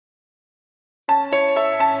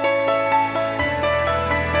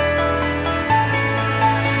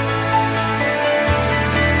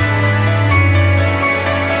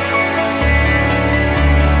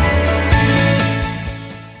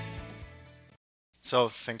So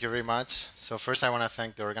thank you very much. So first I want to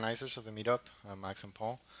thank the organizers of the meetup, Max and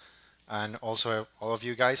Paul, and also all of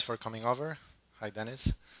you guys for coming over. Hi,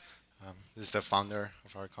 Dennis. This is the founder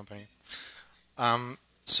of our company.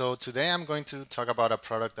 So today I'm going to talk about a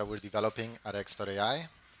product that we're developing at x.ai.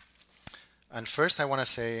 And first I want to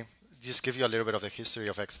say, just give you a little bit of the history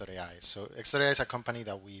of x.ai. So x.ai is a company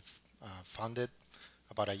that we've founded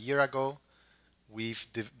about a year ago. We've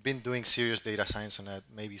been doing serious data science on it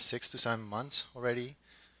maybe 6 to 7 months already.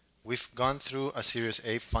 We've gone through a Series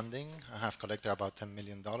A funding. I have collected about $10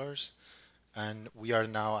 million. And we are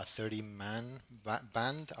now a 30-man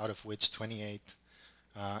band, out of which 28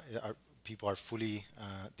 people are fully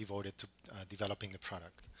devoted to developing the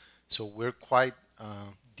product. So we're quite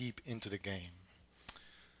deep into the game.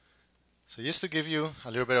 So just to give you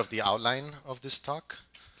a little bit of the outline of this talk.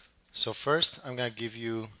 So first, I'm going to give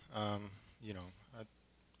you, an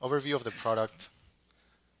overview of the product.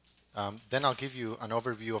 Then I'll give you an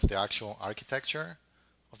overview of the actual architecture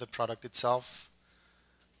of the product itself.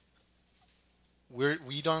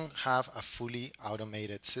 We don't have a fully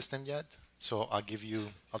automated system yet, so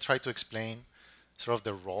I'll try to explain sort of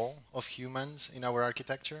the role of humans in our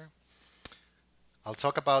architecture. I'll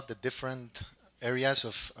talk about the different areas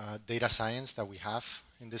of data science that we have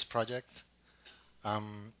in this project.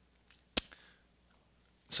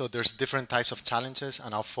 So there's different types of challenges,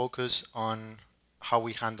 and I'll focus on how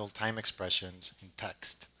we handle time expressions in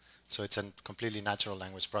text. So it's a completely natural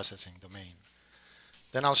language processing domain.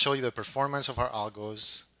 Then I'll show you the performance of our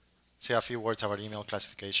algos, say a few words about email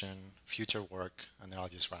classification, future work, and then I'll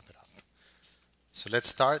just wrap it up. So let's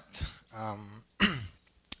start.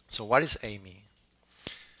 So what is Amy?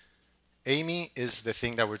 Amy is the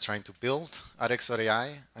thing that we're trying to build at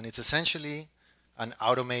x.ai, and it's essentially an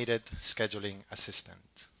automated scheduling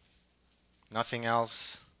assistant. Nothing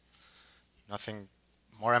else, nothing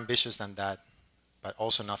more ambitious than that, but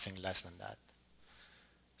also nothing less than that.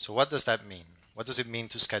 So what does that mean? What does it mean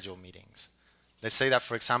to schedule meetings? Let's say that,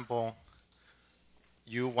 for example,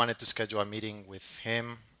 you wanted to schedule a meeting with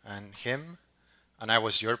him, and I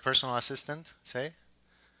was your personal assistant, say.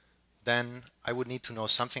 Then I would need to know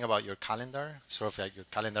something about your calendar, sort of like your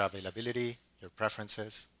calendar availability, your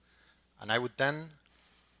preferences. And I would then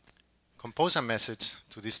compose a message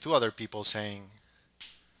to these two other people saying,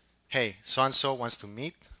 hey, so-and-so wants to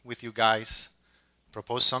meet with you guys,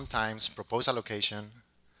 propose some times, propose a location,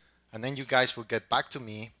 and then you guys will get back to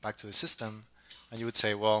me, back to the system, and you would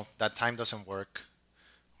say, well, that time doesn't work,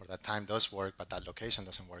 or that time does work, but that location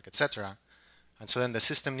doesn't work, etc. And so then the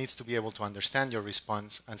system needs to be able to understand your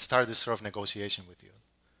response and start this sort of negotiation with you,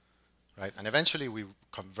 right? And eventually we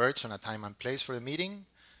converge on a time and place for the meeting,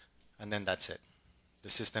 and then that's it. The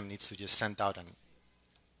system needs to just send out a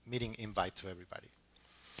meeting invite to everybody.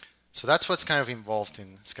 So that's what's kind of involved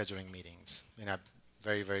in scheduling meetings in a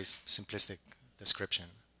very, very simplistic description.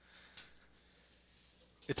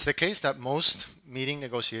 It's the case that most meeting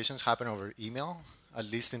negotiations happen over email, at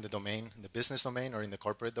least in the domain, in the business domain or in the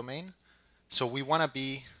corporate domain. So we want to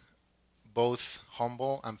be both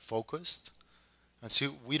humble and focused. And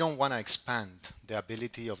so we don't want to expand the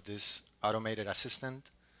ability of this automated assistant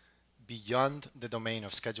beyond the domain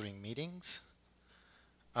of scheduling meetings.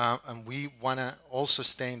 And we want to also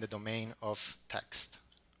stay in the domain of text,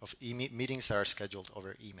 of meetings that are scheduled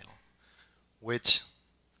over email, which,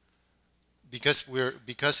 because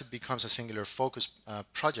it becomes a singular focus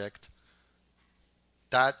project,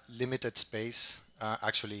 that limited space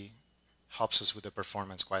actually helps us with the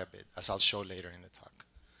performance quite a bit, as I'll show later in the talk.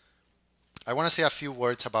 I want to say a few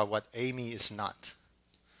words about what Amy is not.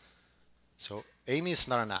 So Amy is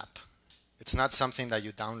not an app. It's not something that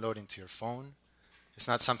you download into your phone. It's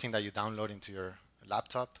not something that you download into your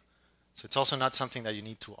laptop. So it's also not something that you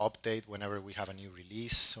need to update whenever we have a new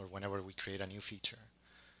release or whenever we create a new feature.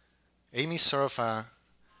 Amy is sort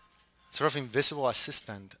of invisible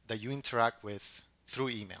assistant that you interact with through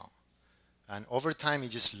email. And over time, it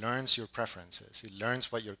just learns your preferences. It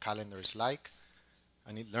learns what your calendar is like,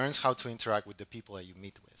 and it learns how to interact with the people that you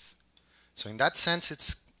meet with. So in that sense,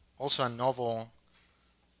 it's also a novel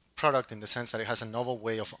product in the sense that it has a novel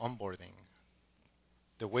way of onboarding.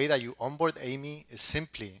 The way that you onboard Amy is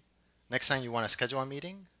simply, next time you want to schedule a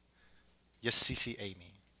meeting, just CC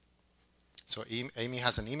Amy. So Amy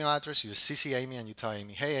has an email address, you just CC Amy and you tell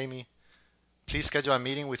Amy, hey Amy, please schedule a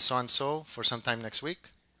meeting with so-and-so for sometime next week.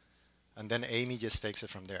 And then Amy just takes it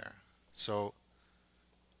from there. So,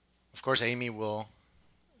 of course, Amy will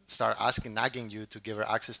start asking, nagging you to give her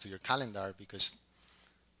access to your calendar, because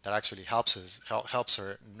that actually helps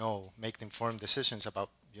her make informed decisions about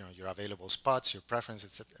your available spots, your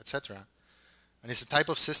preferences, etc. And it's the type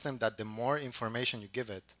of system that the more information you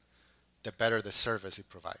give it, the better the service it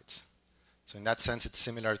provides. So in that sense, it's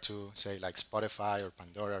similar to, say, like Spotify or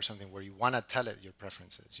Pandora or something, where you want to tell it your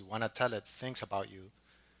preferences. You want to tell it things about you,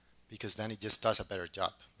 because then it just does a better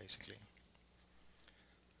job, basically.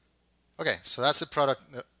 Okay, so that's the product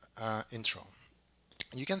intro.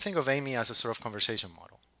 You can think of Amy as a sort of conversation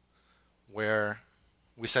model, where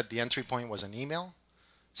we said the entry point was an email.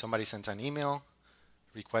 Somebody sends an email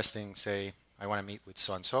requesting, say, I want to meet with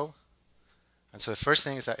so-and-so. And so the first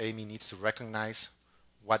thing is that Amy needs to recognize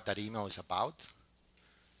what that email is about,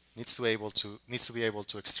 needs to be able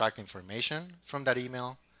to extract information from that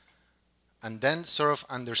email, and then sort of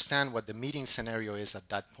understand what the meeting scenario is at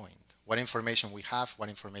that point. What information we have, what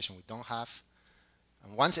information we don't have.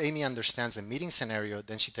 And once Amy understands the meeting scenario,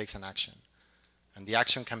 then she takes an action. And the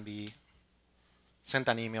action can be send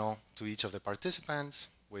an email to each of the participants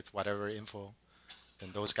with whatever info, then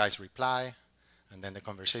those guys reply, and then the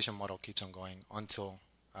conversation model keeps on going until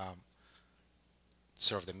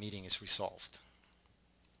sort of the meeting is resolved.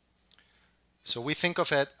 So we think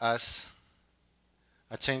of it as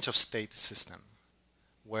a change of state system,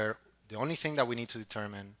 where the only thing that we need to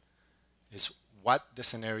determine is what the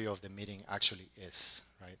scenario of the meeting actually is,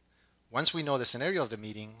 right? Once we know the scenario of the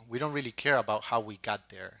meeting, we don't really care about how we got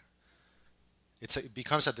there. It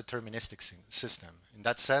becomes a deterministic system. In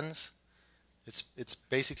that sense, it's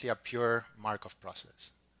basically a pure Markov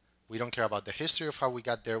process. We don't care about the history of how we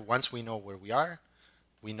got there. Once we know where we are,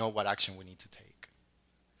 we know what action we need to take.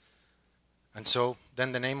 And so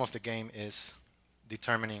then the name of the game is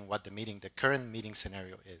determining what the current meeting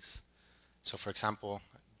scenario is. So for example,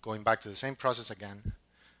 going back to the same process again,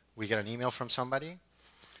 we get an email from somebody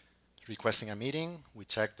requesting a meeting. We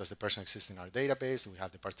check, does the person exist in our database? Do we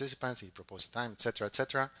have the participants? Did he propose a time, etc.,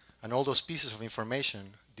 etc. And all those pieces of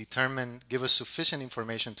information give us sufficient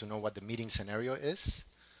information to know what the meeting scenario is.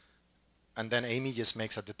 And then Amy just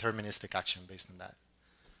makes a deterministic action based on that.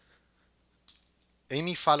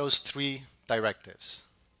 Amy follows 3 directives.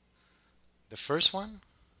 The first one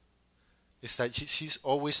is that she's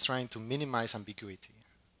always trying to minimize ambiguity.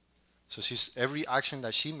 So every action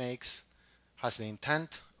that she makes has the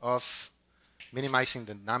intent of minimizing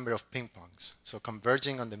the number of ping pongs, so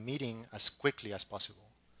converging on the meeting as quickly as possible.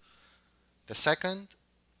 The second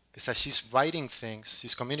is that she's writing things,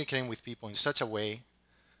 she's communicating with people in such a way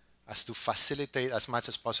as to facilitate as much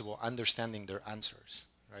as possible understanding their answers,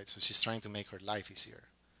 right? So she's trying to make her life easier.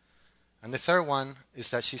 And the third one is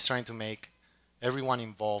that she's trying to make everyone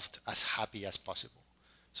involved as happy as possible.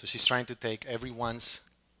 So she's trying to take everyone's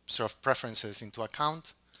sort of preferences into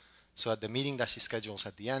account, so that the meeting that she schedules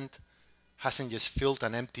at the end hasn't just filled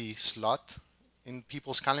an empty slot in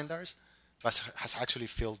people's calendars, but has actually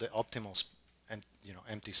filled the optimal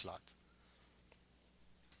empty slot.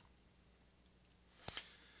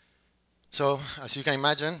 So as you can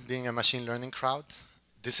imagine, being a machine learning crowd,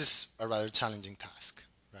 this is a rather challenging task,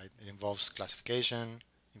 right? It involves classification,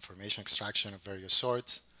 information extraction of various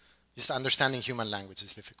sorts. Just understanding human language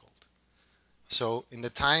is difficult. So in the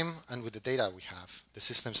time and with the data we have, the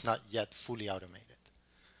system's not yet fully automated.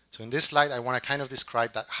 So in this slide, I want to kind of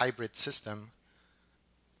describe that hybrid system,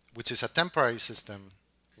 which is a temporary system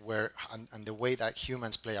where, and the way that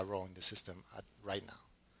humans play a role in the system right now,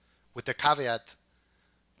 with the caveat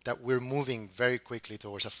that we're moving very quickly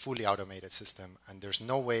towards a fully automated system, and there's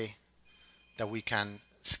no way that we can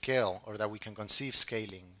scale or that we can conceive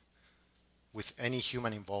scaling with any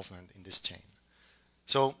human involvement in this chain.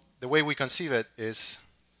 So the way we conceive it is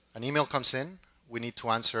an email comes in, we need to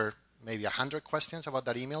answer maybe 100 questions about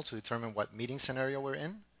that email to determine what meeting scenario we're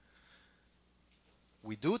in.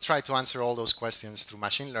 We do try to answer all those questions through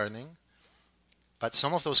machine learning, but for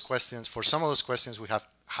some of those questions, we have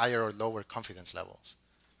higher or lower confidence levels.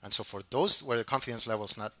 And so for those where the confidence level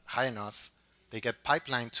is not high enough, they get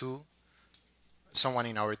pipelined to someone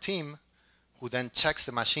in our team who then checks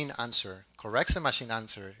the machine answer, corrects the machine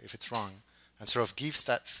answer if it's wrong, and sort of gives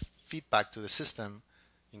that feedback to the system,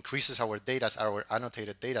 increases our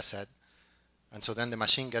annotated data set, and so then the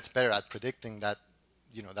machine gets better at predicting that,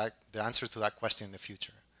 the answer to that question in the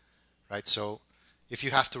future, right? So if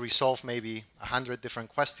you have to resolve maybe 100 different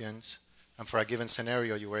questions, and for a given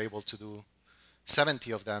scenario you were able to do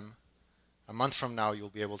 70 of them, a month from now you'll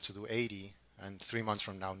be able to do 80, and 3 months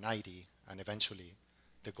from now 90, and eventually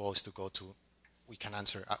the goal is to go to, we can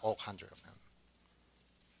answer all 100 of them.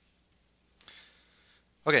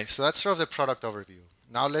 Okay, so that's sort of the product overview.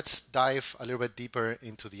 Now let's dive a little bit deeper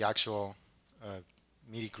into the actual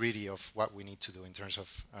nitty-gritty of what we need to do in terms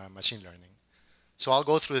of machine learning. So I'll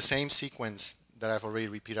go through the same sequence that I've already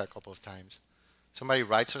repeated a couple of times. Somebody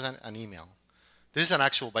writes us an email. This is an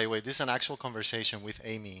actual, by the way, this is an actual conversation with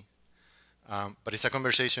Amy, but it's a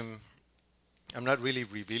conversation. I'm not really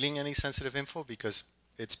revealing any sensitive info because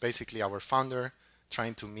it's basically our founder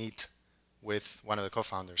trying to meet with one of the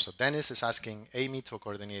co-founders. So Dennis is asking Amy to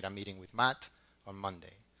coordinate a meeting with Matt on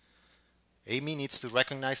Monday. Amy needs to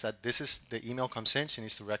recognize that this is, the email comes in, she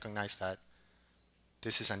needs to recognize that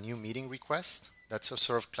this is a new meeting request. That's a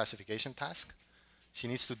sort of classification task. She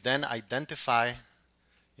needs to then identify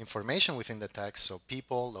information within the text, so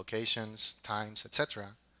people, locations, times,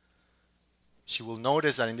 etc. She will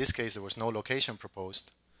notice that in this case there was no location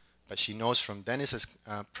proposed, but she knows from Dennis's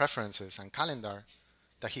preferences and calendar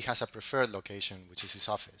that he has a preferred location, which is his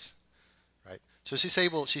office, right? So she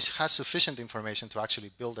has sufficient information to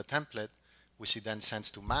actually build a template, which she then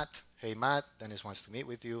sends to Matt. Hey Matt, Dennis wants to meet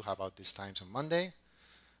with you. How about these times on Monday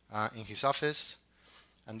in his office?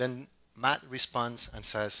 And then Matt responds and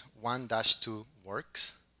says 1-2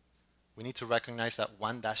 works. We need to recognize that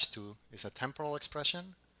 1-2 is a temporal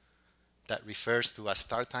expression that refers to a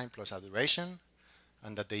start time plus a duration,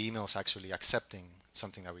 and that the email is actually accepting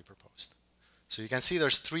something that we proposed. So you can see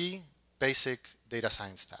there's 3 basic data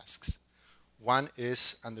science tasks. One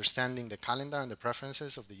is understanding the calendar and the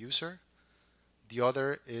preferences of the user. The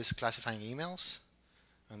other is classifying emails.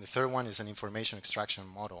 And the third one is an information extraction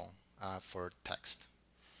model for text.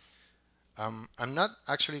 I'm not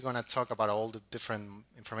actually going to talk about all the different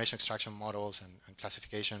information extraction models and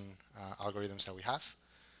classification algorithms that we have,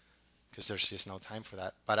 because there's just no time for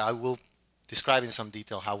that. But I will describe in some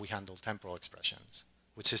detail how we handle temporal expressions,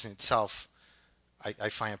 which is in itself, I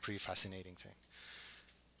find a pretty fascinating thing.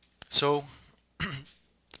 So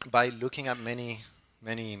by looking at many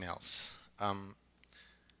emails,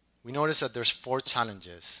 we notice that there's 4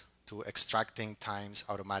 challenges to extracting times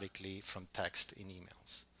automatically from text in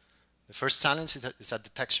emails. The first challenge is that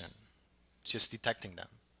detection, just detecting them.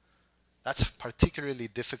 That's particularly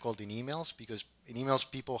difficult in emails because in emails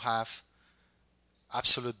people have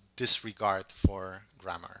absolute disregard for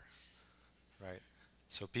grammar, right?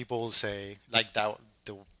 So people will say, like the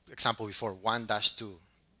example before, 1-2,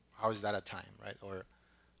 how is that a time, right? Or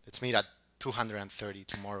let's meet at 230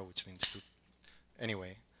 tomorrow, which means 2.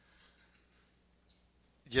 Anyway,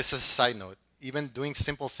 just as a side note, even doing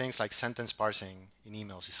simple things like sentence parsing in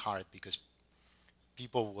emails is hard because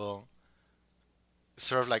people will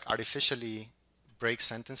sort of like artificially break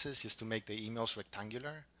sentences just to make the emails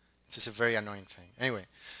rectangular. It's just a very annoying thing. Anyway,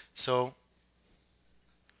 so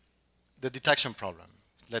the detection problem.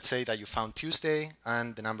 Let's say that you found Tuesday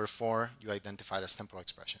and the number 4 you identified as temporal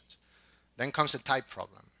expressions. Then comes the type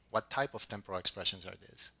problem. What type of temporal expressions are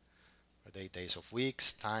these? Are they days of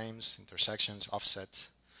weeks, times, intersections, offsets?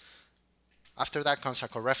 After that comes a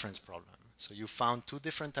coreference problem. So you found 2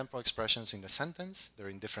 different temporal expressions in the sentence. They're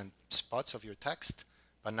in different spots of your text,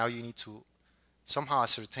 but now you need to somehow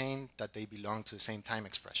ascertain that they belong to the same time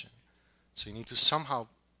expression. So you need to somehow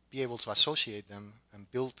be able to associate them and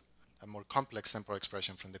build a more complex temporal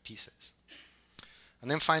expression from the pieces. And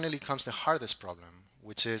then finally comes the hardest problem,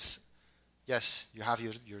 which is, yes, you have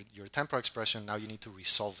your temporal expression, now you need to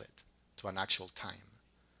resolve it to an actual time.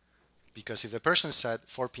 Because if the person said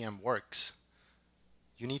 4 p.m. works,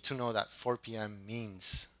 you need to know that 4 p.m.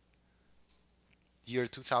 means year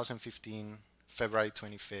 2015, February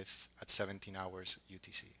 25th at 17 hours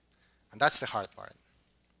UTC. And that's the hard part.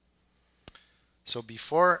 So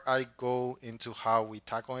before I go into how we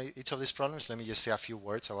tackle each of these problems, let me just say a few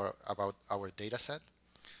words about our data set.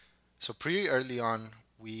 So pretty early on,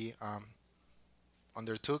 we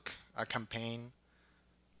undertook a campaign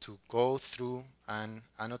to go through and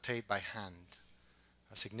annotate by hand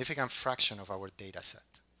a significant fraction of our data set.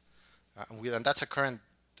 And that's a current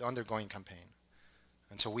undergoing campaign.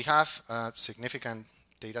 And so we have a significant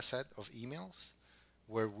data set of emails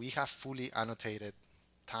where we have fully annotated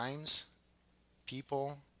times,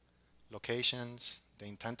 people, locations, the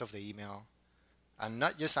intent of the email, and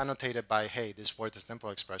not just annotated by, hey, this word is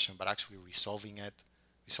temporal expression, but actually resolving it,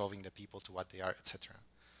 resolving the people to what they are, etc.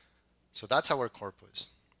 So that's our corpus.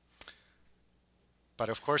 But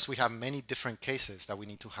of course, we have many different cases that we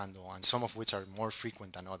need to handle, and some of which are more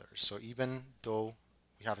frequent than others. So even though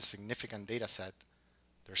we have a significant data set,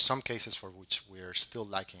 there's some cases for which we're still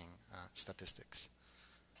lacking statistics.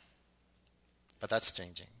 But that's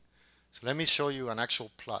changing. So let me show you an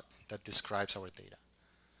actual plot that describes our data.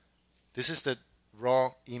 This is the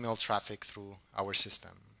raw email traffic through our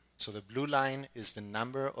system. So the blue line is the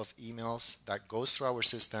number of emails that goes through our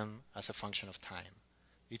system as a function of time.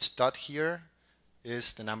 Each dot here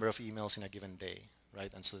is the number of emails in a given day.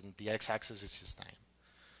 right? And so the x-axis is just time.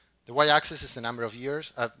 The y-axis is the number of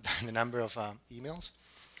years, the number of emails,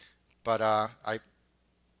 but I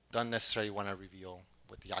don't necessarily want to reveal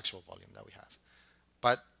what the actual volume that we have.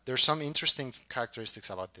 But there's some interesting characteristics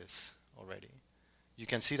about this already. You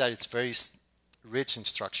can see that it's very rich in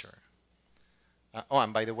structure. Oh,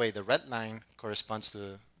 and by the way, the red line corresponds to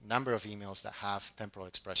the number of emails that have temporal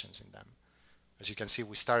expressions in them. As you can see,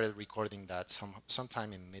 we started recording that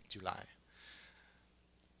sometime in mid-July.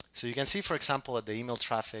 So you can see, for example, that the email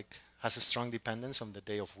traffic has a strong dependence on the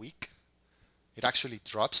day of week. It actually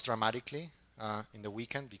drops dramatically in the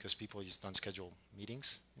weekend because people just don't schedule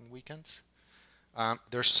meetings in weekends.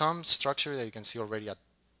 There's some structure that you can see already at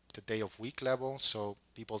the day of week level. So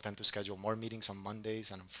people tend to schedule more meetings on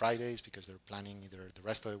Mondays and on Fridays because they're planning either the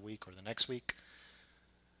rest of the week or the next week.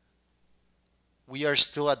 We are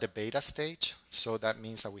still at the beta stage, so that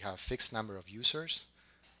means that we have a fixed number of users.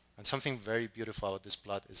 And something very beautiful about this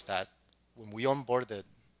plot is that when we onboarded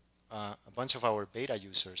a bunch of our beta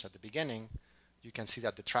users at the beginning, you can see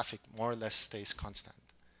that the traffic more or less stays constant,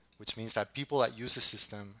 which means that people that use the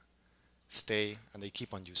system stay and they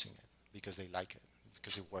keep on using it because they like it,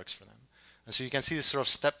 because it works for them. And so you can see the sort of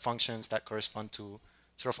step functions that correspond to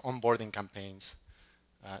sort of onboarding campaigns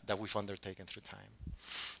that we've undertaken through time.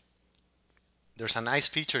 There's a nice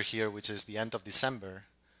feature here, which is the end of December,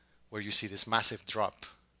 where you see this massive drop.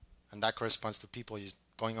 And that corresponds to people just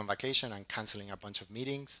going on vacation and canceling a bunch of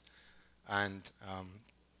meetings and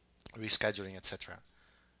rescheduling, etc.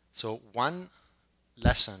 So one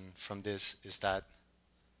lesson from this is that,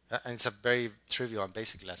 and it's a very trivial and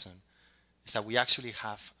basic lesson, is that we actually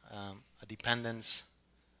have a dependence.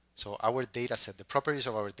 So our data set, the properties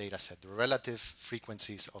of our data set, the relative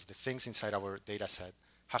frequencies of the things inside our data set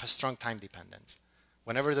have a strong time dependence.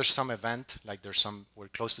 Whenever there's some event, like we're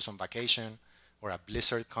close to some vacation, or a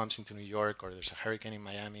blizzard comes into New York, or there's a hurricane in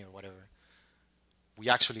Miami, or whatever, we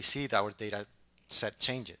actually see that our data set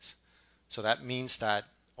changes. So that means that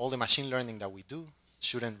all the machine learning that we do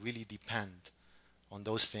shouldn't really depend on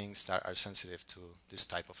those things that are sensitive to this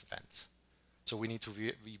type of events. So we need to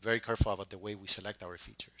be very careful about the way we select our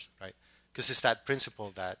features, right? Because it's that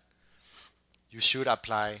principle that you should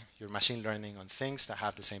apply your machine learning on things that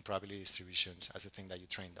have the same probability distributions as the thing that you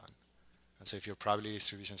trained on. And so if your probability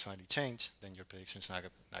distribution suddenly change, then your prediction is not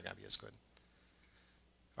going to be as good.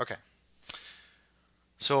 Okay.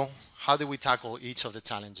 So how do we tackle each of the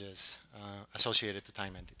challenges associated to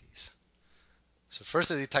time entities? So first,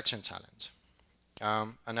 the detection challenge.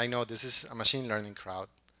 And I know this is a machine learning crowd,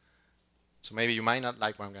 so maybe you might not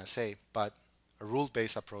like what I'm going to say, but a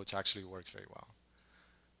rule-based approach actually works very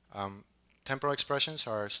well. Temporal expressions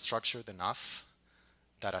are structured enough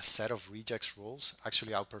that a set of regex rules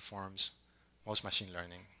actually outperforms most machine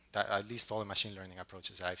learning, at least all the machine learning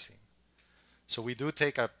approaches that I've seen. So we do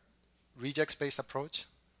take a regex-based approach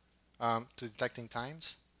to detecting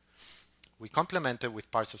times. We complement it with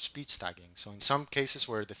parts of speech tagging. So in some cases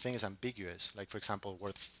where the thing is ambiguous, like for example,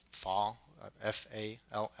 word fall,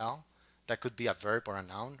 F-A-L-L, that could be a verb or a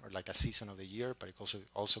noun, or like a season of the year, but it could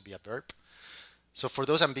also be a verb. So for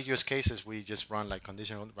those ambiguous cases, we just run like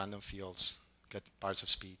conditional random fields, get parts of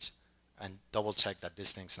speech, and double check that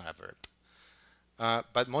this thing's not a verb.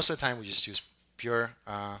 But most of the time, we just use pure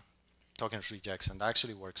tokens regex, and that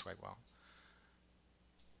actually works quite well.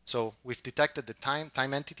 So we've detected the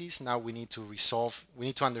time entities. Now we need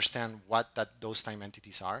to understand what those time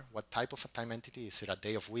entities are. What type of a time entity? Is it a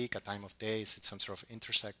day of week, a time of day? Is it some sort of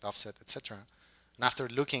intersect, offset, etc.? And after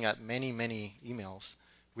looking at many, many emails,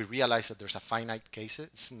 we realize that there's a finite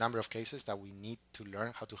number of cases that we need to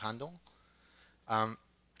learn how to handle. And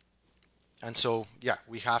so, yeah,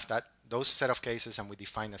 we have those set of cases, and we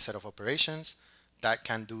define a set of operations that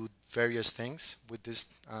can do various things with these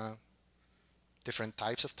different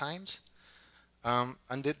types of times.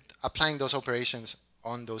 And applying those operations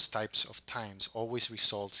on those types of times always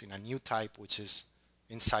results in a new type, which is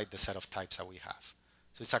inside the set of types that we have.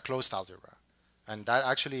 So it's a closed algebra. And that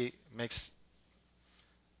actually makes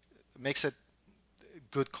it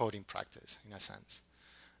good coding practice, in a sense.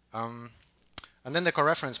 And then the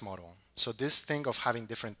coreference model. So this thing of having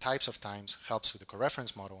different types of times helps with the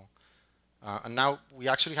coreference model. And now we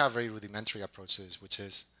actually have very rudimentary approaches, which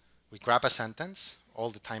is we grab a sentence, all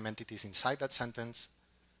the time entities inside that sentence,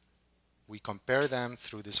 we compare them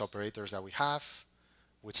through these operators that we have,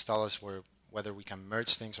 which tell us whether we can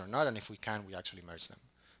merge things or not, and if we can, we actually merge them.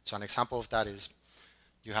 So an example of that is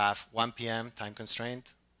you have 1 p.m. time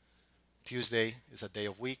constraint, Tuesday is a day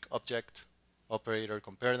of week object, operator,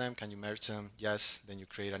 compare them, can you merge them? Yes, then you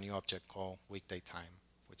create a new object called weekday time,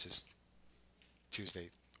 which is Tuesday,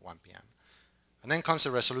 1 p.m. And then comes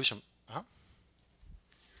the resolution.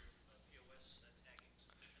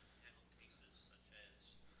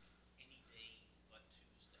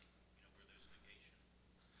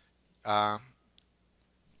 Uh,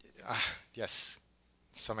 yes,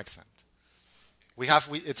 to some extent.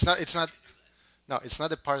 It's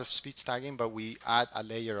not a part of speech tagging, but we add a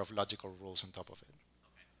layer of logical rules on top of it.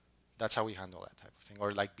 That's how we handle that type of thing,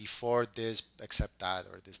 or like before this, except that,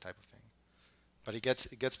 or this type of thing. But it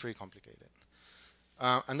gets pretty complicated.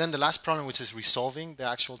 And then the last problem, which is resolving the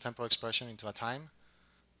actual temporal expression into a time.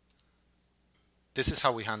 This is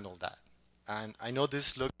how we handle that. And I know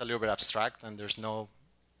this looked a little bit abstract, and there's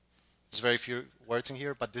very few words in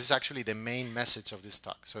here, but this is actually the main message of this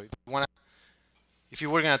talk. So if you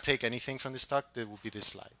were going to take anything from this talk, it would be this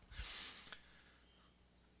slide.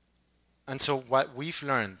 And so what we've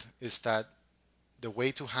learned is that the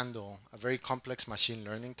way to handle a very complex machine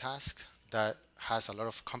learning task that has a lot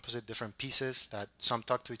of composite different pieces that some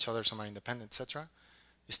talk to each other, some are independent, etc.,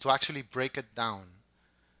 is to actually break it down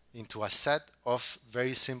into a set of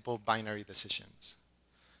very simple binary decisions.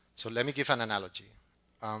 So let me give an analogy.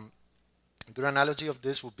 A good analogy of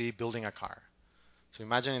this would be building a car. So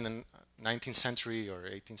imagine in the 19th century or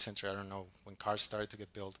 18th century, I don't know, when cars started to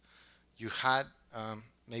get built, you had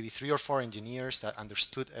maybe 3 or 4 engineers that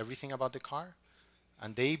understood everything about the car,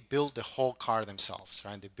 and they built the whole car themselves,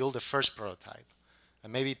 right? They built the first prototype,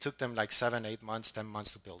 and maybe it took them like 7, 8 months, 10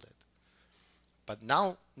 months to build it. But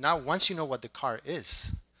now once you know what the car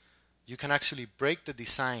is, you can actually break the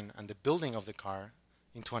design and the building of the car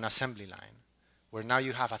into an assembly line, where now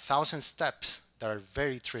you have 1,000 steps that are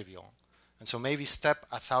very trivial. And so maybe step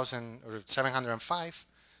 1,000 or 705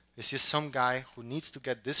 is just some guy who needs to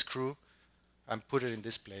get this screw and put it in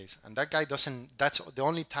this place. And that guy that's the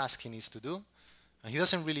only task he needs to do. And he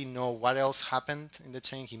doesn't really know what else happened in the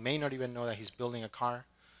chain. He may not even know that he's building a car.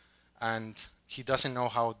 And he doesn't know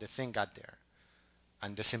how the thing got there.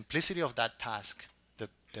 And the simplicity of that task,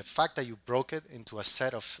 the fact that you broke it into a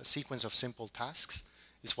sequence of simple tasks,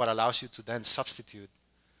 is what allows you to then substitute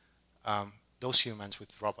those humans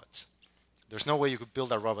with robots. There's no way you could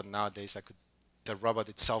build a robot nowadays the robot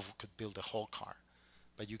itself could build a whole car.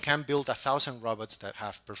 But you can build 1,000 robots that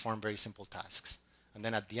have performed very simple tasks. And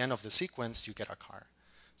then at the end of the sequence, you get a car.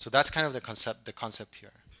 So that's kind of the concept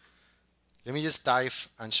here. Let me just dive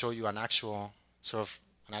and show you an actual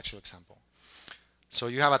example. So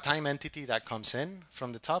you have a time entity that comes in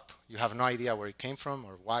from the top. You have no idea where it came from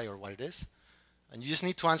or why or what it is. And you just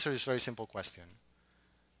need to answer this very simple question.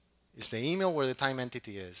 Is the email where the time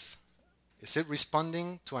entity is it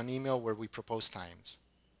responding to an email where we propose times?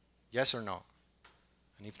 Yes or no?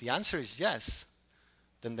 And if the answer is yes,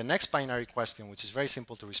 then the next binary question, which is very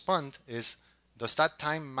simple to respond, is does that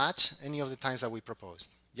time match any of the times that we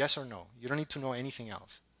proposed? Yes or no? You don't need to know anything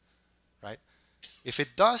else, right? If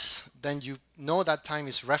it does, then you know that time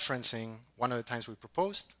is referencing one of the times we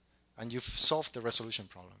proposed, and you've solved the resolution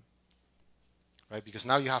problem, right? Because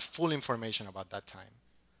now you have full information about that time.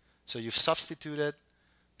 So you've substituted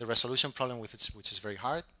the resolution problem which is very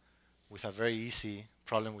hard with a very easy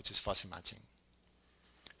problem which is fuzzy matching.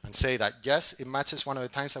 And say that yes, it matches one of the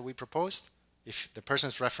times that we proposed. If the person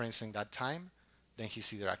is referencing that time, then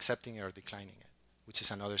he's either accepting it or declining it, which is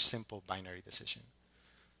another simple binary decision,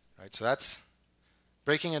 right? So that's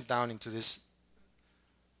breaking it down into this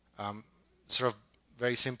sort of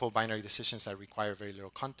very simple binary decisions that require very little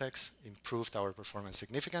context, improved our performance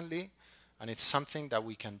significantly. And it's something that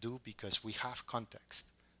we can do because we have context,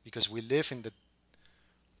 because we live in the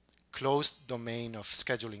closed domain of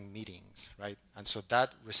scheduling meetings, right? And so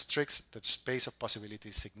that restricts the space of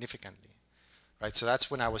possibilities significantly, right? So that's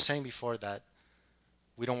when I was saying before that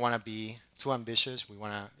we don't want to be too ambitious.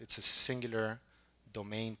 It's a singular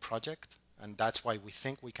domain project, and that's why we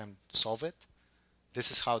think we can solve it. This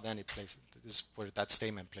is how then this is where that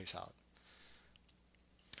statement plays out.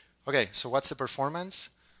 Okay, so what's the performance?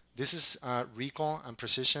 This is recall and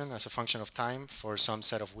precision as a function of time for some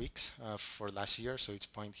set of weeks for last year. So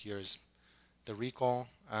each point here is the recall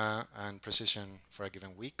and precision for a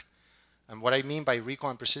given week. And what I mean by recall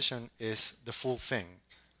and precision is the full thing,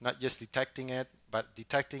 not just detecting it, but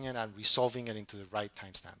detecting it and resolving it into the right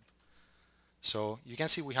timestamp. So you can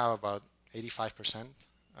see we have about 85%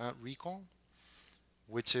 recall,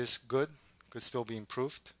 which is good, could still be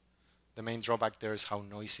improved. The main drawback there is how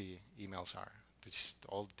noisy emails are. It's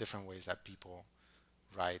all the different ways that people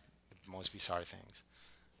write the most bizarre things.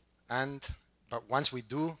 But once we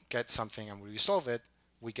do get something and we resolve it,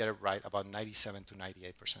 we get it right about 97 to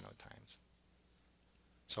 98% of the times.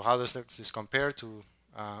 So how does this compare to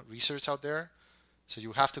research out there? So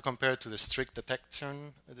you have to compare to the strict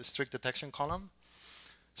detection column.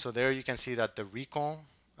 So there you can see that the recall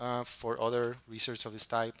for other research of this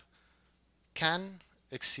type can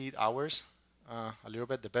exceed ours a little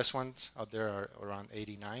bit. The best ones out there are around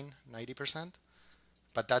 89, 90%.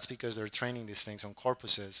 But that's because they're training these things on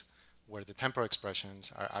corpuses where the temporal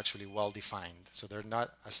expressions are actually well defined. So they're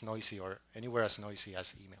not as noisy or anywhere as noisy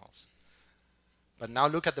as emails. But now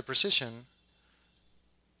look at the precision.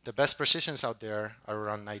 The best precisions out there are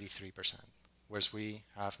around 93%, whereas we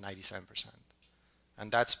have 97%.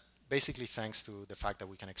 And that's basically thanks to the fact that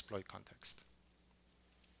we can exploit context.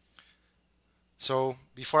 So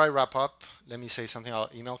before I wrap up, let me say something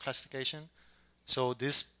about email classification. So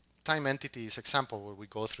this time entity is example where we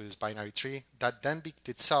go through this binary tree that then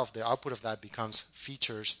itself, the output of that becomes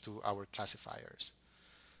features to our classifiers.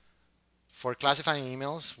 For classifying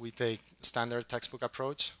emails, we take standard textbook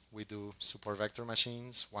approach. We do support vector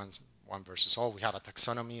machines, one versus all. We have a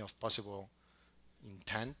taxonomy of possible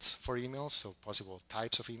intent for emails, so possible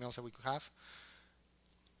types of emails that we could have.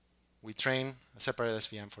 We train a separate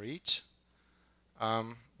SVM for each.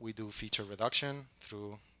 We do feature reduction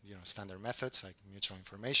through standard methods like mutual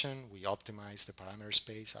information. We optimize the parameter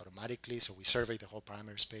space automatically, so we survey the whole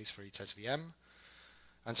parameter space for each SVM.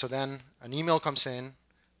 And so then an email comes in,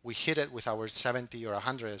 we hit it with our 70 or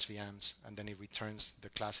 100 SVMs, and then it returns the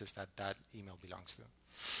classes that that email belongs to.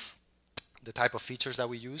 The type of features that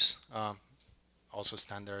we use, also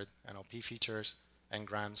standard NLP features,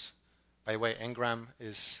 engrams. By the way, engram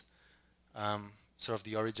is sort of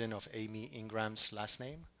the origin of Amy Ingram's last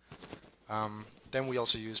name. Then we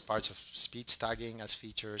also use parts of speech tagging as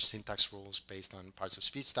features, syntax rules based on parts of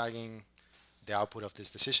speech tagging, the output of these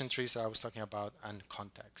decision trees that I was talking about, and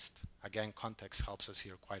context. Again, context helps us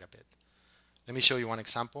here quite a bit. Let me show you one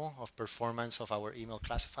example of performance of our email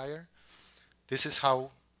classifier. This is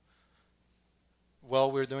how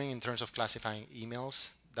well we're doing in terms of classifying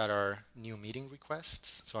emails that are new meeting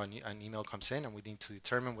requests. So an email comes in and we need to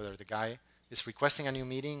determine whether the guy is requesting a new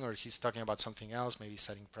meeting or he's talking about something else, maybe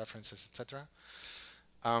setting preferences, etc.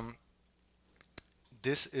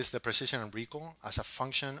 This is the precision and recall as a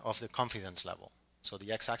function of the confidence level. So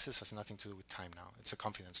the x-axis has nothing to do with time now. It's a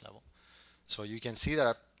confidence level. So you can see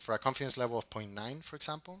that for a confidence level of 0.9, for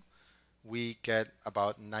example, we get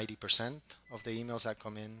about 90% of the emails that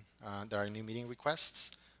come in that are new meeting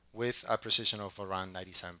requests with a precision of around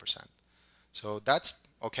 97%. So that's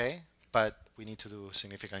okay, but we need to do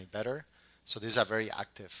significantly better. So this is a very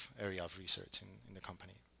active area of research in the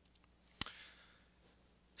company.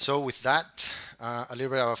 So with that, a little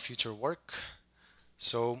bit about future work.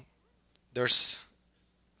 So there's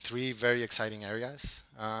 3 very exciting areas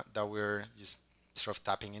that we're just sort of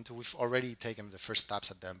tapping into. We've already taken the first steps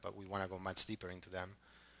at them, but we want to go much deeper into them.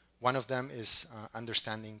 One of them is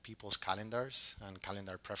understanding people's calendars and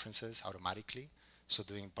calendar preferences automatically. So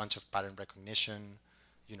doing a bunch of pattern recognition,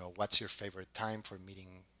 what's your favorite time for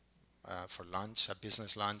meeting for lunch, a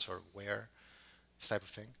business lunch, or where, this type of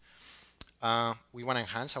thing. We want to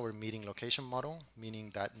enhance our meeting location model,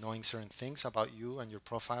 meaning that knowing certain things about you and your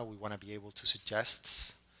profile, we want to be able to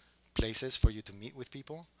suggest places for you to meet with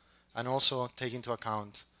people, and also take into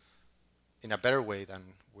account, in a better way than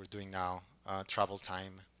we're doing now, travel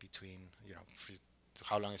time between,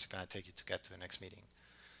 how long is it going to take you to get to the next meeting.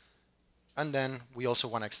 And then we also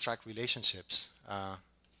want to extract relationships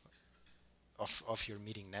of your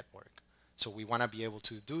meeting network. So we want to be able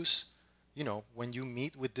to deduce, when you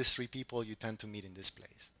meet with these 3 people, you tend to meet in this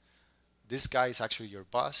place. This guy is actually your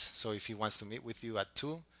boss, so if he wants to meet with you at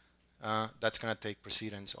 2, that's going to take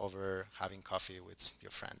precedence over having coffee with your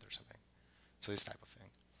friend or something. So this type of thing.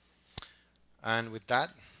 And with that,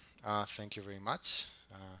 thank you very much.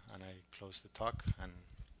 And I close the talk and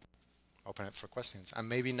open it for questions. And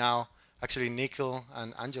maybe now, actually, Nikhil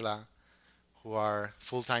and Angela, who are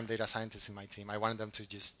full-time data scientists in my team, I wanted them to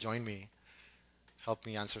just join me, help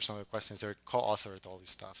me answer some of the questions. They're co-authored all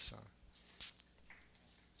this stuff. So.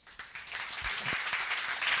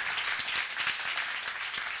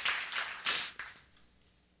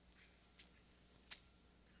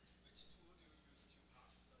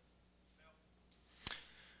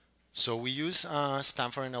 So we use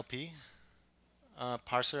Stanford NLP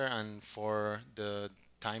parser, and for the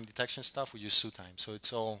time detection stuff, we use SuTime. So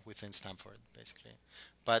it's all within Stanford, basically.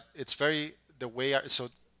 But it's so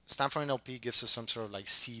Stanford NLP gives us some sort of like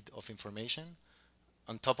seed of information,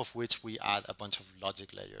 on top of which we add a bunch of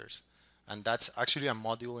logic layers. And that's actually a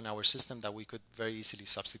module in our system that we could very easily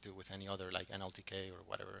substitute with any other, like NLTK or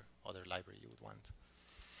whatever other library you would want.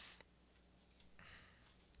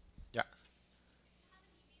 Yeah.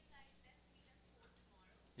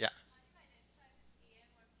 Yeah.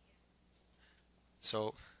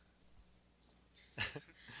 So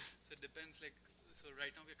So it depends, so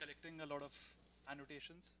right now we're collecting a lot of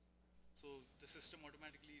annotations. So the system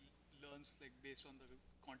automatically learns based on the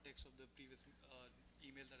context of the previous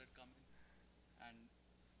email that had come in. And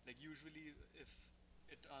usually if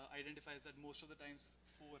it identifies that most of the times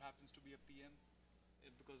 4 happens to be a PM,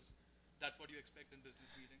 because that's what you expect in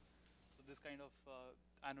business meetings. So this kind of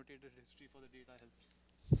annotated history for the data helps.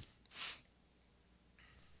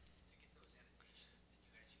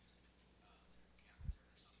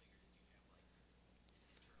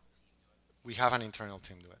 We have an internal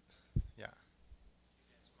team do it. Yeah.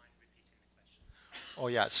 Oh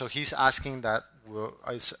yeah. So he's asking that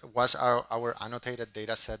was our annotated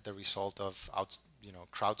data set the result of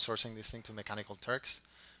crowdsourcing this thing to Mechanical Turks?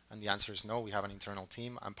 And the answer is no. We have an internal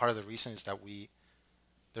team, and part of the reason is that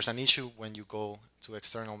there's an issue when you go to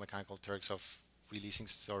external Mechanical Turks of releasing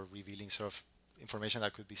or revealing sort of information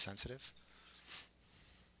that could be sensitive.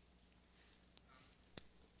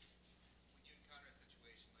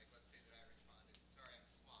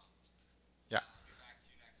 Yeah.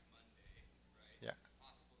 Yeah.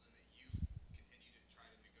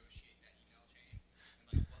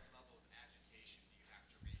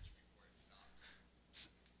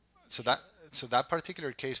 So that so that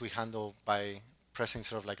particular case we handle by pressing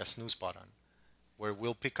sort of like a snooze button, where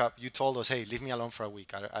we'll pick up. You told us, hey, leave me alone for a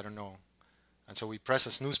week. I don't know, and so we press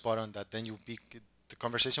a snooze button that then the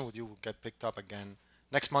conversation with you will get picked up again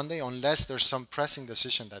next Monday, unless there's some pressing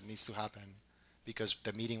decision that needs to happen, because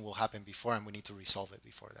the meeting will happen before and we need to resolve it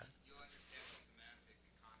before that.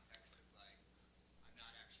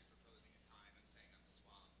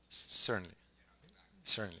 Certainly,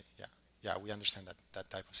 certainly, yeah, yeah, we understand that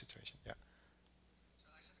type of situation. Yeah,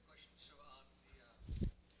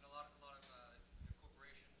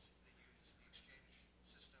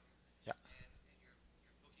 yeah.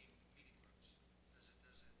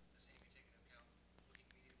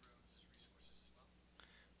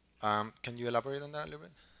 Can you elaborate on that a little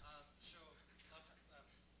bit?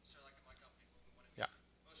 Yeah,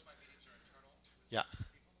 yeah,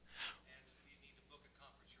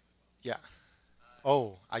 yeah.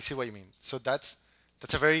 Oh, I see what you mean. So that's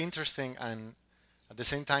a very interesting and at the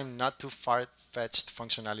same time not too far-fetched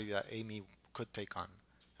functionality that Amy could take on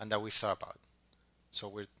and that we've thought about.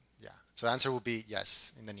 So yeah. So the answer would be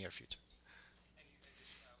yes in the near future.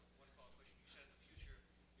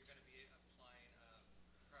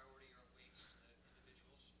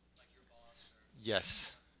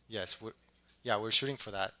 Yes, yes. Yeah, we're shooting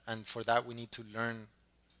for that, and for that we need to learn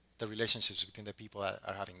the relationships between the people that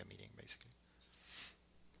are having the meeting, basically.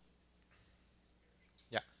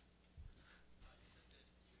 Yeah.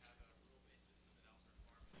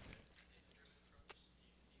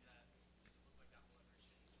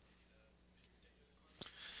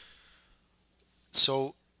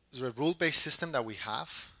 So the rule-based system that we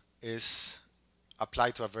have is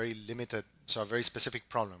applied to a very limited, so a very specific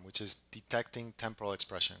problem, which is detecting temporal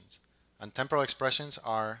expressions. And temporal expressions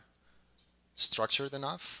are structured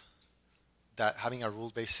enough that having a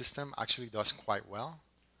rule-based system actually does quite well.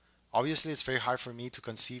 Obviously, it's very hard for me to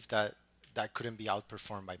conceive that that couldn't be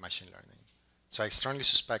outperformed by machine learning. So I strongly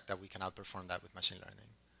suspect that we can outperform that with machine learning.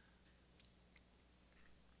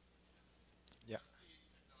 Yeah.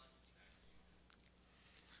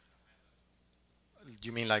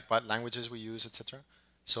 You mean like what languages we use, etc.?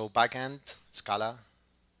 So backend, Scala.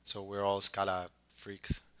 So we're all Scala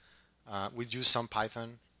freaks. We use some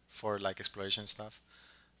Python for like exploration stuff.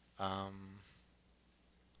 Um,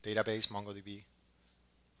 Database, MongoDB,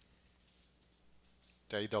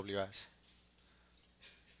 the AWS.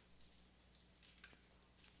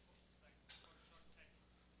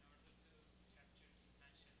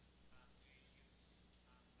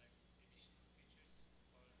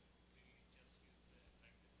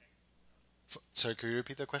 Sorry, could you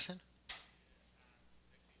repeat the question?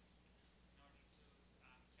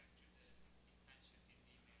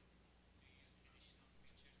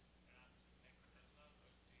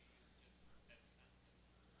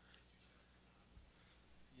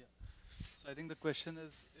 Yeah. So I think the question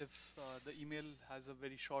is, if the email has a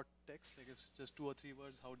very short text, like it's just 2 or 3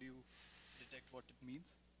 words, how do you detect what it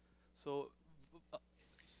means? So uh,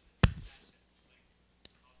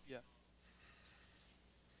 yeah,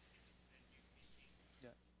 yeah.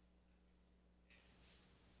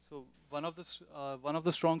 So one of the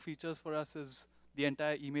strong features for us is the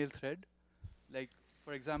entire email thread. Like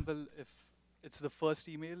for example, if it's the first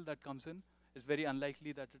email that comes in, it's very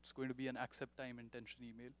unlikely that it's going to be an accept time intention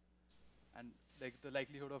email, and like the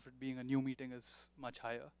likelihood of it being a new meeting is much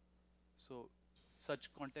higher. So such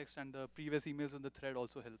context and the previous emails in the thread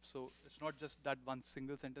also help. So it's not just that one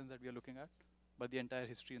single sentence that we are looking at, but the entire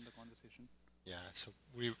history in the conversation. Yeah. So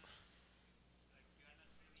we.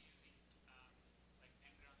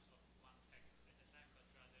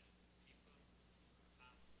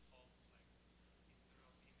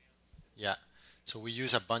 Yeah. So we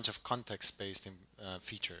use a bunch of context-based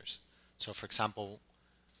features. So for example,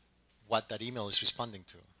 what that email is responding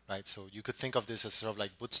to, right? So you could think of this as sort of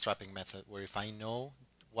like bootstrapping method, where if I know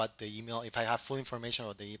what the email, if I have full information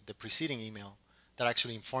about the preceding email, that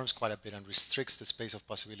actually informs quite a bit and restricts the space of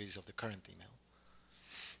possibilities of the current email.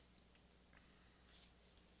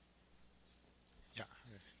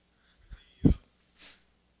 Yeah.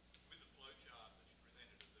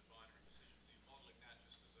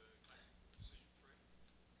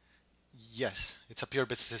 Yes, it's a pure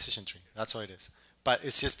bits decision tree. That's what it is. But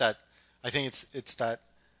it's just that I think it's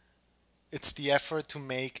the effort to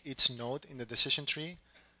make each node in the decision tree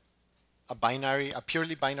a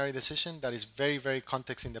purely binary decision that is very, very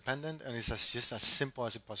context independent and is just as simple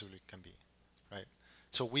as it possibly can be, right?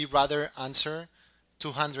 So we rather answer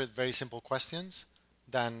 200 very simple questions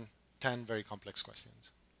than 10 very complex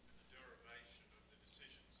questions.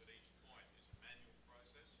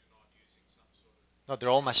 No, they're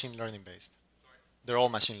all machine learning based. They're all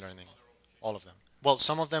machine learning, all of them. Well,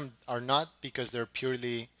 some of them are not because they're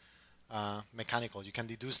purely mechanical. You can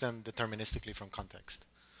deduce them deterministically from context.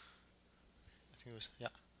 I think it was, yeah.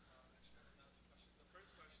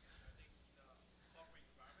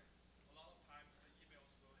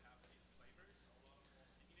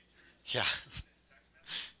 Yeah,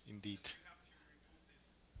 indeed.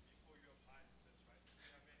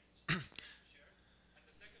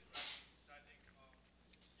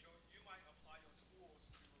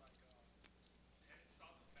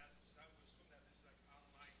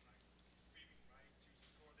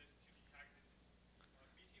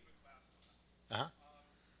 Uh-huh.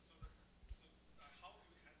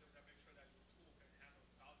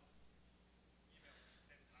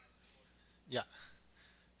 Yeah.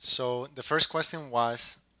 So the first question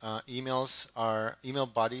was email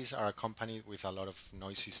bodies are accompanied with a lot of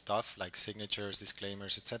noisy stuff like signatures,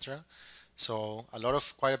 disclaimers, etc. So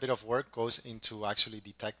quite a bit of work goes into actually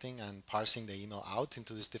detecting and parsing the email out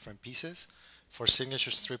into these different pieces. For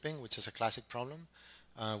signature stripping, which is a classic problem,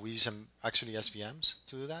 we use actually SVMs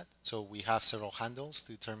to do that. So we have several handles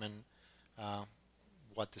to determine uh,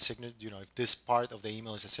 what the signature, if this part of the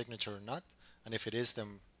email is a signature or not, and if it is,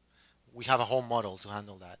 then we have a whole model to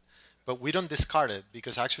handle that. But we don't discard it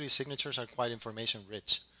because actually signatures are quite information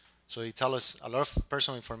rich. So they tell us a lot of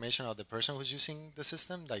personal information about the person who's using the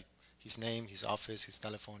system, like his name, his office, his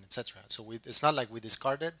telephone, etc. So it's not like we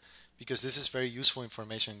discard it because this is very useful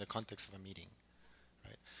information in the context of a meeting,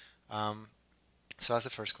 right? So that's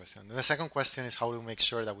the first question. And the second question is how to make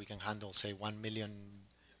sure that we can handle, say, 1 million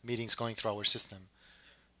meetings going through our system.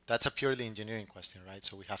 That's a purely engineering question, right?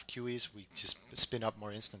 So we have QEs, we just spin up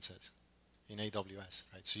more instances in AWS,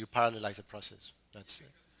 right? So you parallelize the process. That's it.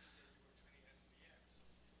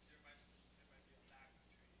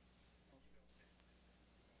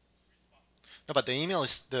 No, but the email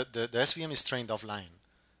is the SVM is trained offline.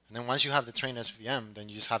 And then once you have the trained SVM, then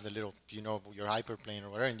you just have the little, your hyperplane or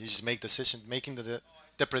whatever, and you just make decision. Making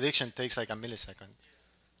the prediction takes like a millisecond.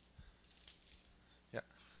 Yeah.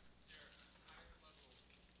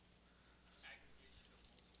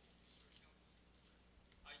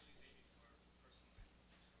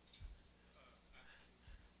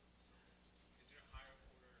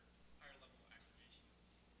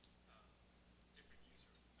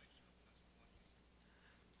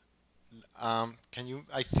 Can you?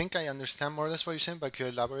 I think I understand more or less what you're saying, but could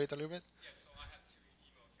you elaborate a little bit?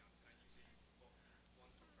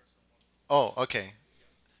 Oh, okay.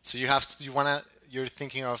 So you're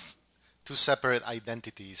thinking of two separate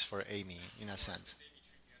identities for Amy in a sense.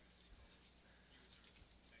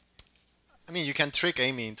 I mean, you can trick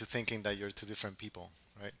Amy into thinking that you're two different people,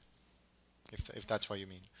 right? If that's what you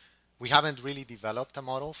mean. We haven't really developed a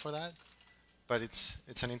model for that, but it's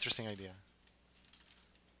an interesting idea.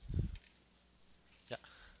 Yeah.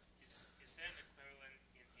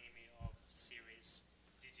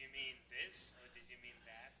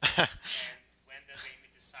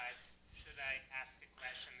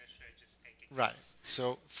 Right.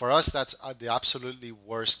 So for us, that's the absolutely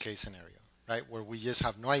worst case scenario, right? Where we just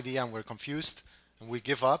have no idea and we're confused and we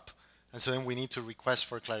give up, and so then we need to request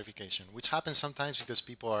for clarification, which happens sometimes because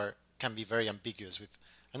people can be very ambiguous with,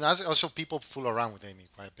 and also people fool around with Amy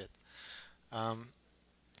quite a bit. Um,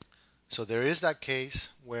 so there is that case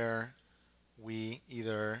where we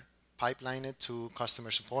either pipeline it to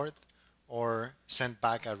customer support or send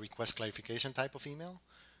back a request clarification type of email,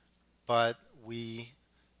 but we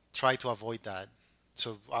try to avoid that.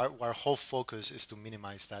 So our whole focus is to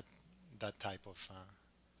minimize that type of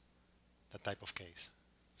that type of case.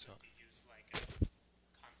 So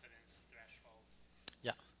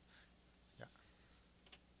yeah, yeah.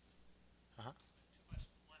 Uh-huh.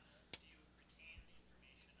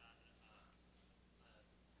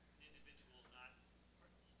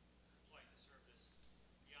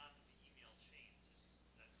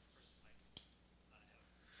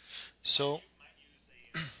 So,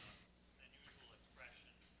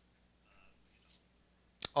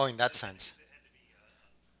 oh, in that sense.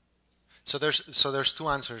 So there's two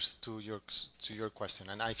answers to your question,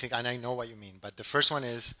 and I think and I know what you mean. But the first one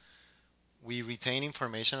is we retain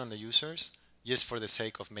information on the users just for the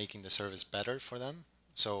sake of making the service better for them.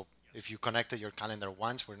 So if you connected your calendar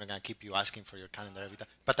once, we're not gonna keep you asking for your calendar every time.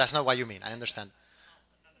 But that's not what you mean. I understand.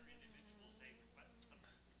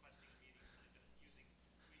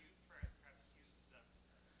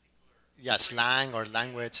 Yeah, slang or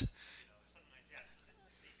language.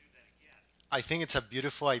 I think it's a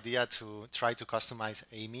beautiful idea to try to customize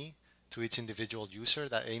Amy to each individual user.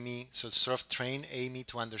 That Amy, so sort of train Amy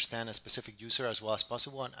to understand a specific user as well as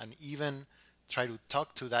possible, and even try to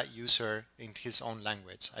talk to that user in his own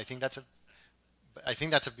language. I think that's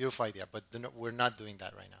a beautiful idea, but we're not doing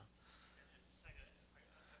that right now.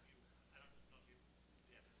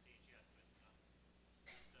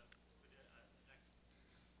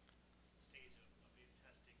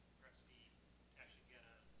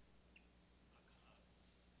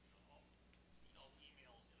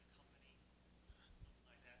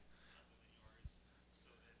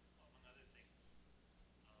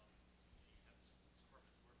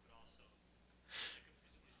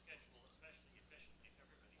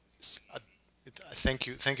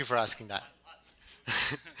 Thank you for asking that.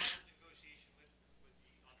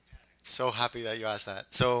 So happy that you asked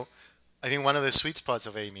that. So I think one of the sweet spots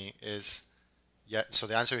of Amy is yeah. So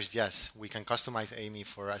the answer is yes. We can customize Amy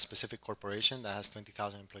for a specific corporation that has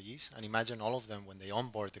 20,000 employees, and imagine all of them when they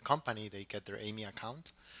onboard the company, they get their Amy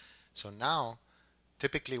account. So now,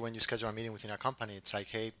 typically, when you schedule a meeting within a company, it's like,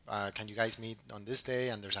 hey, can you guys meet on this day?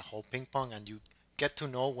 And there's a whole ping pong, and you get to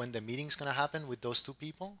know when the meeting's gonna happen with those two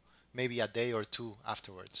people, maybe a day or two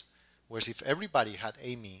afterwards. Whereas if everybody had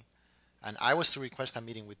Amy and I was to request a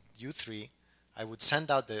meeting with you three, I would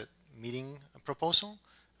send out the meeting proposal,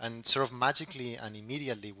 and sort of magically and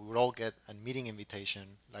immediately we would all get a meeting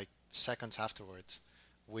invitation like seconds afterwards,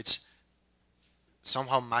 which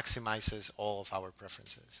somehow maximizes all of our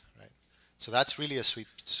preferences, right? So that's really a sweet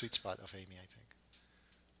spot of Amy, I think.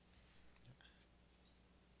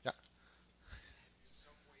 Yeah.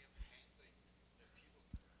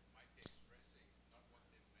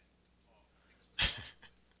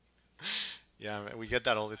 Yeah, we get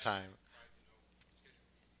that all the time.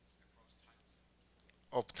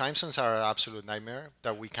 Oh, time zones are an absolute nightmare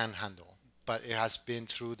that we can handle, but it has been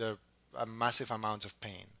through the a massive amounts of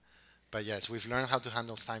pain. But yes, we've learned how to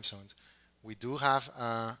handle time zones. We do have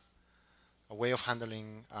a way of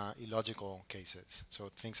handling illogical cases, so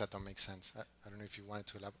things that don't make sense. I don't know if you wanted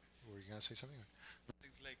to elaborate. Were you gonna say something?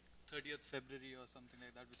 Things like 30th February or something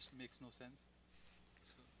like that, which makes no sense.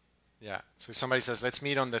 So Yeah. So if somebody says, "Let's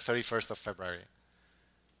meet on the 31st of February,"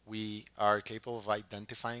 we are capable of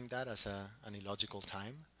identifying that as an illogical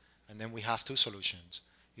time, and then we have two solutions.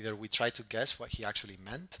 Either we try to guess what he actually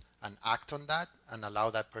meant and act on that and allow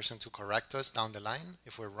that person to correct us down the line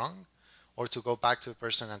if we're wrong, or to go back to the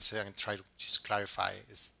person and say and try to just clarify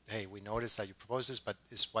is, hey, we noticed that you proposed this, but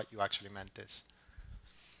is what you actually meant this.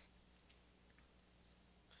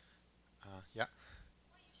 Yeah.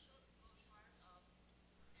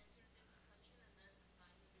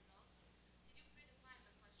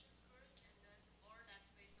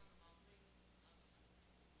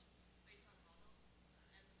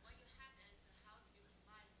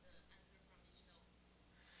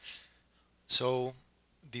 So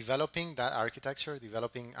developing that architecture,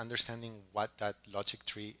 developing, understanding what that logic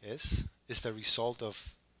tree is the result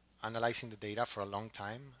of analyzing the data for a long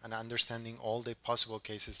time and understanding all the possible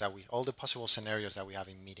cases all the possible scenarios that we have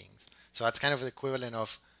in meetings. So that's kind of the equivalent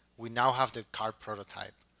of we now have the car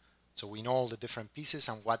prototype. So we know all the different pieces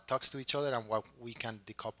and what talks to each other and what we can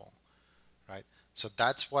decouple, right? So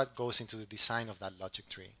that's what goes into the design of that logic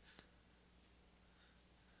tree.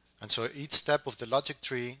 And so each step of the logic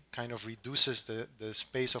tree kind of reduces the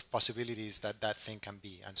space of possibilities that that thing can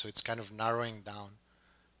be. And so it's kind of narrowing down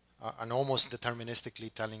and almost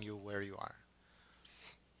deterministically telling you where you are.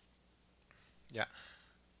 Yeah.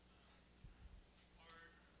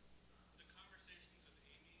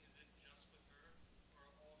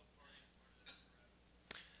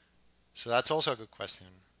 So that's also a good question.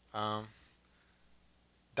 Um,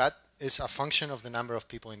 that is a function of the number of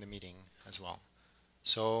people in the meeting as well.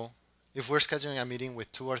 So if we're scheduling a meeting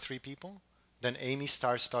with two or three people, then Amy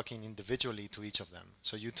starts talking individually to each of them.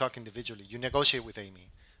 So you talk individually, you negotiate with Amy.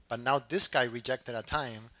 But now this guy rejected a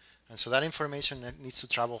time, and so that information needs to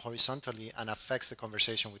travel horizontally and affects the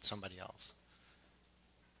conversation with somebody else,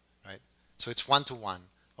 right? So it's one to one.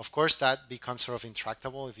 Of course, that becomes sort of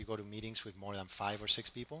intractable if you go to meetings with more than 5 or 6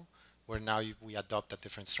 people, where now we adopt a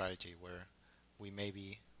different strategy where we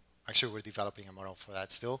maybe, actually we're developing a model for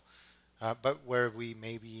that still, but where we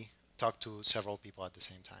maybe talk to several people at the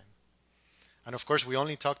same time. And of course, we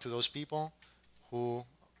only talk to those people who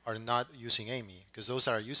are not using Amy, because those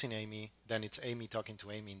that are using Amy, then it's Amy talking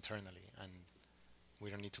to Amy internally, and we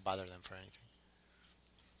don't need to bother them for anything.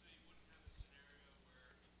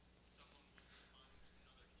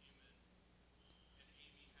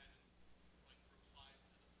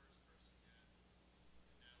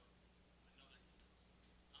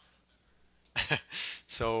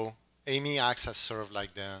 So Amy acts as sort of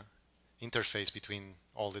like the interface between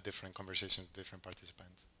all the different conversations, different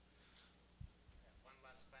participants.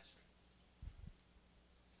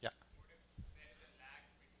 Yeah.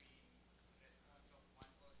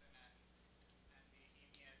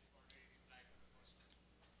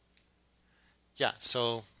 Yeah.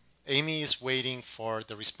 So Amy is waiting for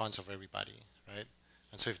the response of everybody, right?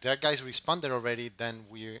 And so if that guy's responded already, then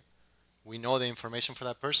we know the information for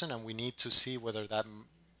that person, and we need to see whether the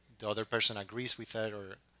other person agrees with it,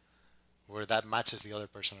 or where that matches the other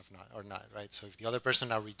person or not, right? So if the other person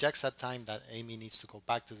now rejects that time, that Amy needs to go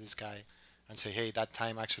back to this guy and say, hey, that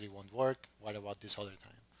time actually won't work. What about this other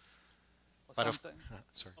time? Or But of sometimes,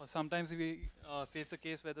 sorry. or sometimes we face a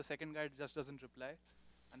case where the second guy just doesn't reply,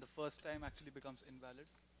 and the first time actually becomes invalid.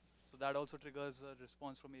 So that also triggers a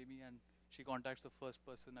response from Amy, and she contacts the first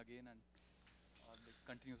person again and like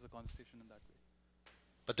continues the conversation in that way.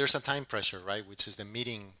 But there's a time pressure, right? Which is the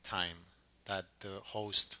meeting time that the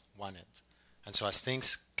host wanted. And so as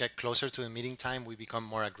things get closer to the meeting time, we become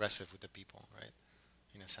more aggressive with the people, right?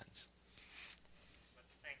 In a sense.